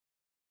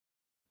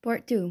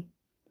Part 2.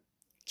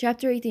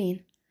 Chapter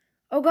 18.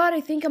 Oh god,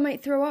 I think I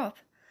might throw up.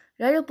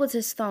 Ryle puts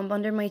his thumb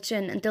under my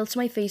chin and tilts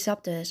my face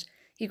up to his.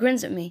 He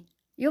grins at me.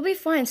 You'll be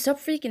fine, stop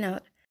freaking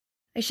out.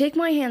 I shake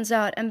my hands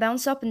out and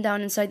bounce up and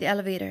down inside the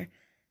elevator.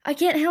 I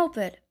can't help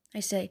it, I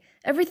say.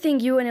 Everything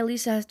you and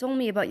Elisa have told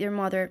me about your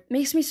mother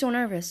makes me so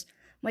nervous.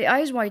 My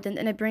eyes widen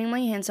and I bring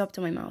my hands up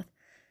to my mouth.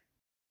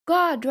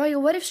 God,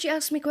 Ryle, what if she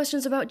asks me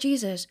questions about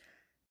Jesus?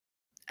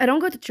 I don't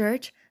go to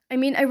church. I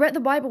mean, I read the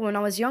Bible when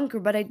I was younger,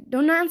 but I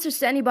don't know answers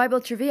to any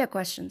Bible trivia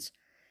questions.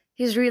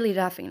 He's really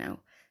laughing now.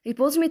 He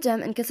pulls me to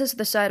him and kisses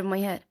the side of my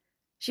head.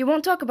 She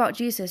won't talk about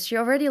Jesus. She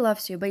already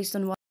loves you based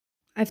on what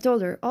I've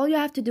told her. All you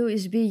have to do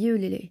is be you,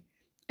 Lily.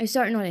 I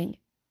start nodding.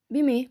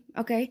 Be me,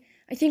 okay?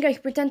 I think I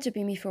can pretend to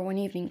be me for one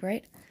evening,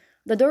 right?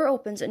 The door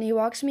opens and he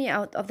walks me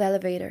out of the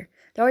elevator,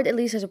 toward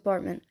Elisa's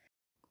apartment.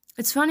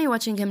 It's funny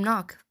watching him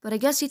knock, but I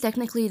guess he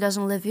technically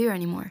doesn't live here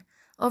anymore.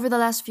 Over the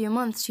last few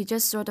months, he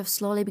just sort of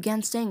slowly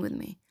began staying with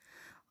me.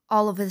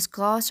 All of his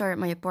clothes are at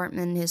my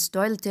apartment, his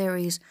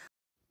toiletries.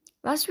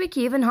 Last week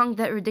he even hung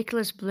that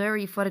ridiculous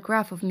blurry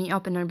photograph of me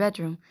up in our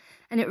bedroom,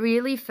 and it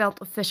really felt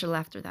official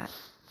after that.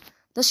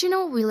 Does she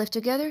know we live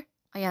together?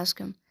 I ask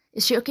him.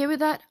 Is she okay with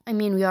that? I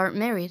mean, we aren't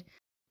married.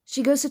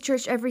 She goes to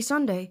church every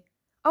Sunday.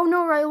 Oh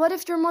no, Ryle, what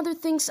if your mother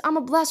thinks I'm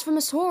a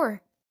blasphemous whore?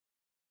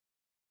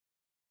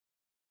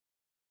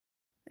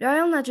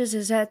 Ryle nudges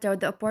his head toward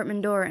the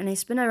apartment door and I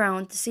spin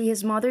around to see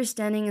his mother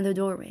standing in the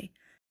doorway.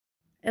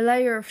 A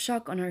layer of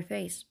shock on her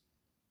face.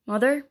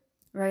 Mother,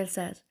 Ryle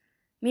says,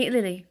 meet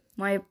Lily,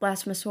 my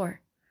blasphemous whore.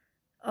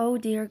 Oh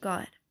dear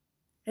God.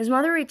 His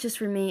mother reaches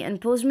for me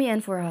and pulls me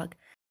in for a hug.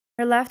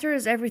 Her laughter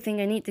is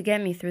everything I need to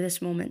get me through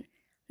this moment.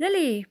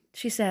 Lily,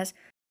 she says,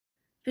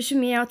 pushing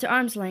me out to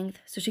arm's length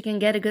so she can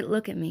get a good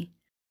look at me.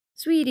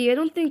 Sweetie, I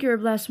don't think you're a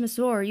blasphemous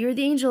whore. You're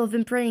the angel I've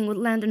been praying would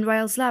land in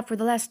Ryle's lap for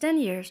the last 10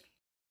 years.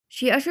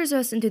 She ushers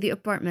us into the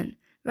apartment.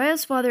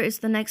 Ryle's father is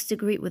the next to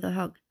greet with a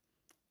hug.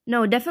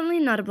 No, definitely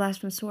not a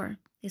blasphemous whore,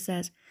 he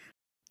says.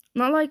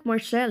 Not like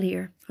Marcel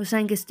here, who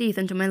sank his teeth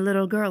into my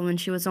little girl when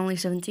she was only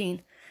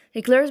 17.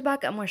 He glares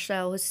back at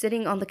Marcel, who's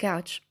sitting on the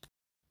couch.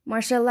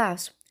 Marcel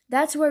laughs.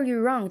 That's where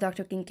you're wrong,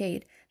 Dr.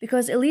 Kincaid,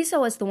 because Elisa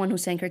was the one who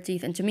sank her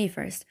teeth into me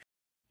first.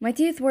 My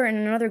teeth were in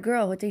another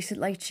girl who tasted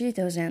like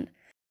Cheetos and...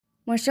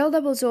 Marcel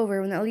doubles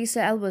over when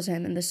Elisa elbows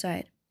him in the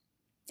side.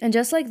 And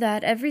just like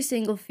that, every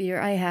single fear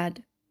I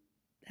had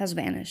has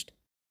vanished.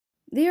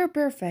 They are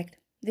perfect.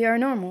 They are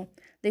normal.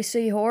 They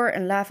say horror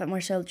and laugh at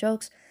Marcel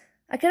jokes.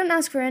 I couldn't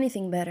ask for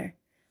anything better.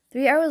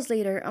 3 hours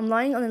later, I'm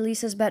lying on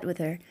Elisa's bed with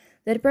her.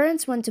 Their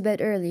parents went to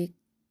bed early,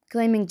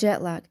 claiming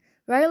jet lag.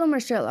 Ryle and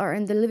Marcel are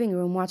in the living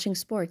room watching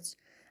sports.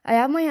 I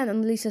have my hand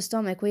on Elisa's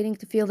stomach, waiting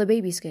to feel the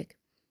baby's kick.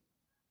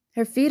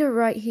 Her feet are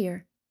right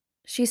here,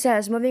 she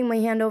says, moving my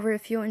hand over a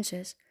few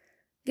inches.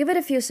 Give it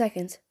a few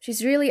seconds.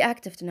 She's really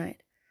active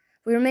tonight.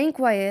 We remain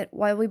quiet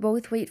while we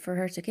both wait for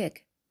her to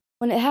kick.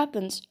 When it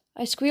happens,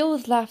 I squeal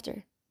with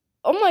laughter.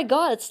 Oh my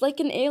god, it's like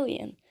an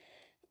alien.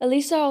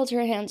 Elisa holds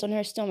her hands on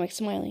her stomach,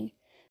 smiling.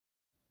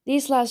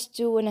 These last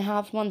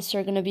 2.5 months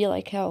are gonna be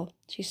like hell,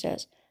 she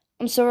says.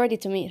 I'm so ready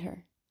to meet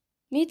her.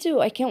 Me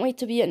too, I can't wait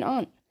to be an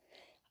aunt.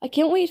 I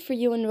can't wait for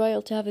you and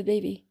Ryle to have a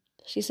baby,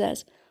 she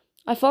says.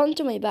 I fall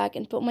into my back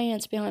and put my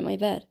hands behind my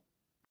bed.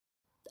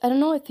 I don't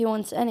know if he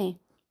wants any.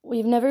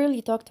 We've never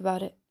really talked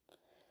about it.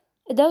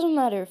 It doesn't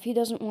matter if he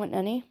doesn't want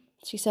any,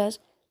 she says.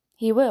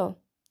 He will.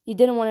 He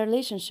didn't want a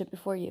relationship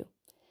before you.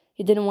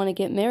 He didn't want to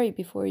get married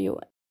before you.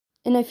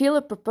 And I feel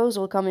a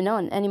proposal coming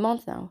on any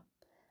month now.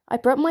 I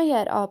prop my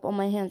head up on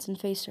my hands and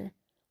face her.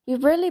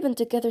 We've barely been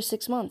together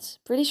 6 months.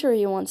 Pretty sure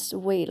he wants to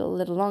wait a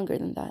little longer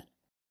than that.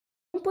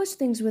 I don't push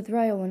things with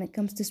Ryle when it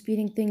comes to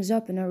speeding things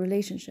up in our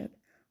relationship.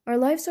 Our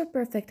lives are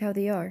perfect how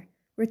they are.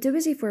 We're too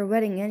busy for a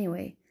wedding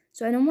anyway,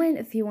 so I don't mind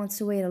if he wants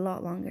to wait a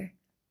lot longer.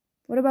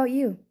 What about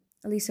you?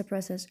 Elisa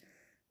presses.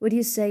 Would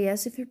you say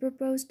yes if he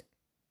proposed?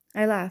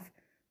 I laugh.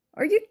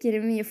 Are you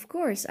kidding me? Of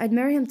course, I'd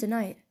marry him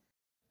tonight.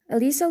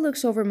 Elisa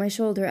looks over my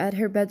shoulder at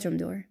her bedroom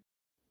door.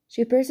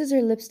 She purses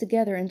her lips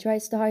together and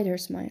tries to hide her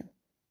smile.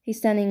 He's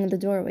standing in the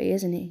doorway,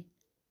 isn't he?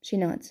 She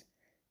nods.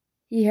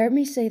 He heard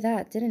me say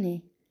that, didn't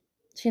he?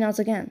 She nods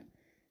again.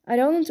 I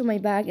roll into my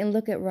bag and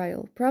look at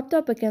Ryle, propped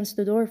up against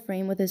the door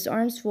frame with his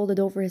arms folded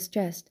over his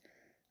chest.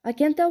 I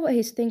can't tell what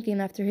he's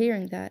thinking after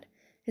hearing that.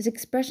 His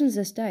expression's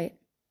is tight.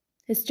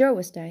 His jaw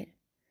is tight.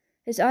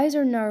 His eyes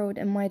are narrowed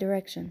in my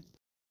direction.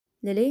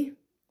 Lily?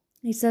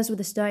 He says with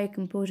a stoic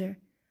composure.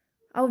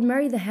 I would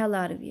marry the hell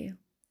out of you.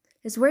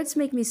 His words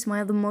make me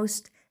smile the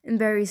most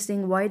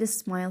embarrassing, widest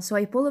smile, so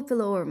I pull a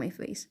pillow over my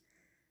face.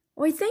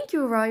 Why, thank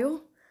you,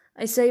 Ryle.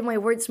 I say, my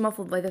words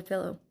muffled by the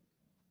pillow.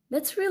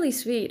 That's really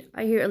sweet,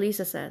 I hear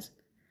Elisa says.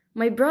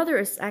 My brother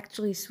is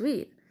actually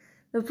sweet.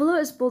 The pillow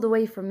is pulled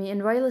away from me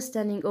and Ryle is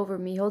standing over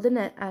me, holding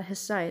it at his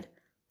side.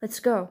 Let's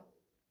go.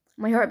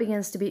 My heart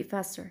begins to beat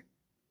faster.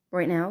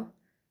 Right now?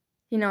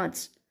 He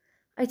nods.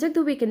 I took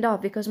the weekend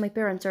off because my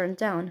parents are in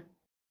town.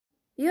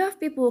 You have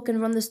people who can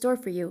run the store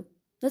for you.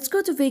 Let's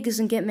go to Vegas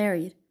and get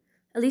married.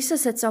 Elisa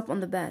sits up on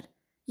the bed.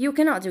 You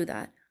cannot do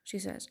that, she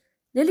says.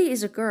 Lily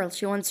is a girl.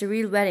 She wants a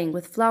real wedding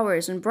with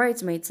flowers and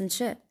bridesmaids and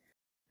shit.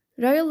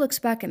 Ryle looks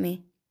back at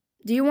me.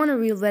 Do you want a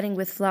real wedding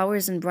with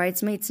flowers and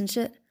bridesmaids and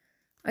shit?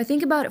 I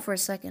think about it for a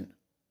second.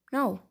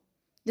 No.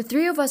 The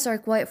three of us are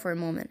quiet for a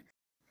moment,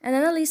 and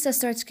then Elisa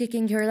starts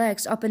kicking her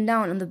legs up and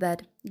down on the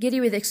bed, giddy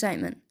with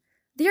excitement.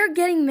 They are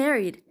getting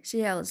married, she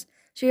yells.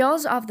 She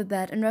yells off the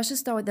bed and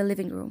rushes toward the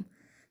living room.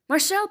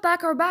 Marcel,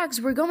 pack our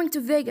bags. We're going to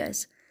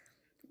Vegas.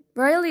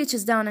 Ryle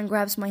reaches down and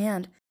grabs my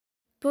hand,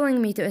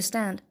 pulling me to a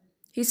stand.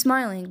 He's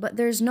smiling, but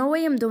there's no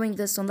way I'm doing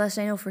this unless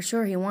I know for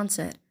sure he wants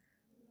it.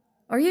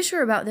 Are you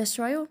sure about this,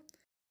 Ryle?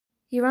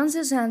 He runs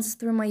his hands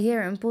through my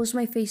hair and pulls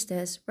my face to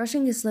his,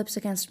 brushing his lips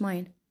against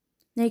mine.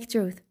 Naked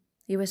truth,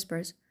 he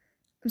whispers.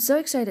 I'm so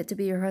excited to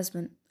be your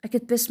husband. I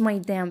could piss my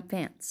damn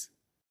pants.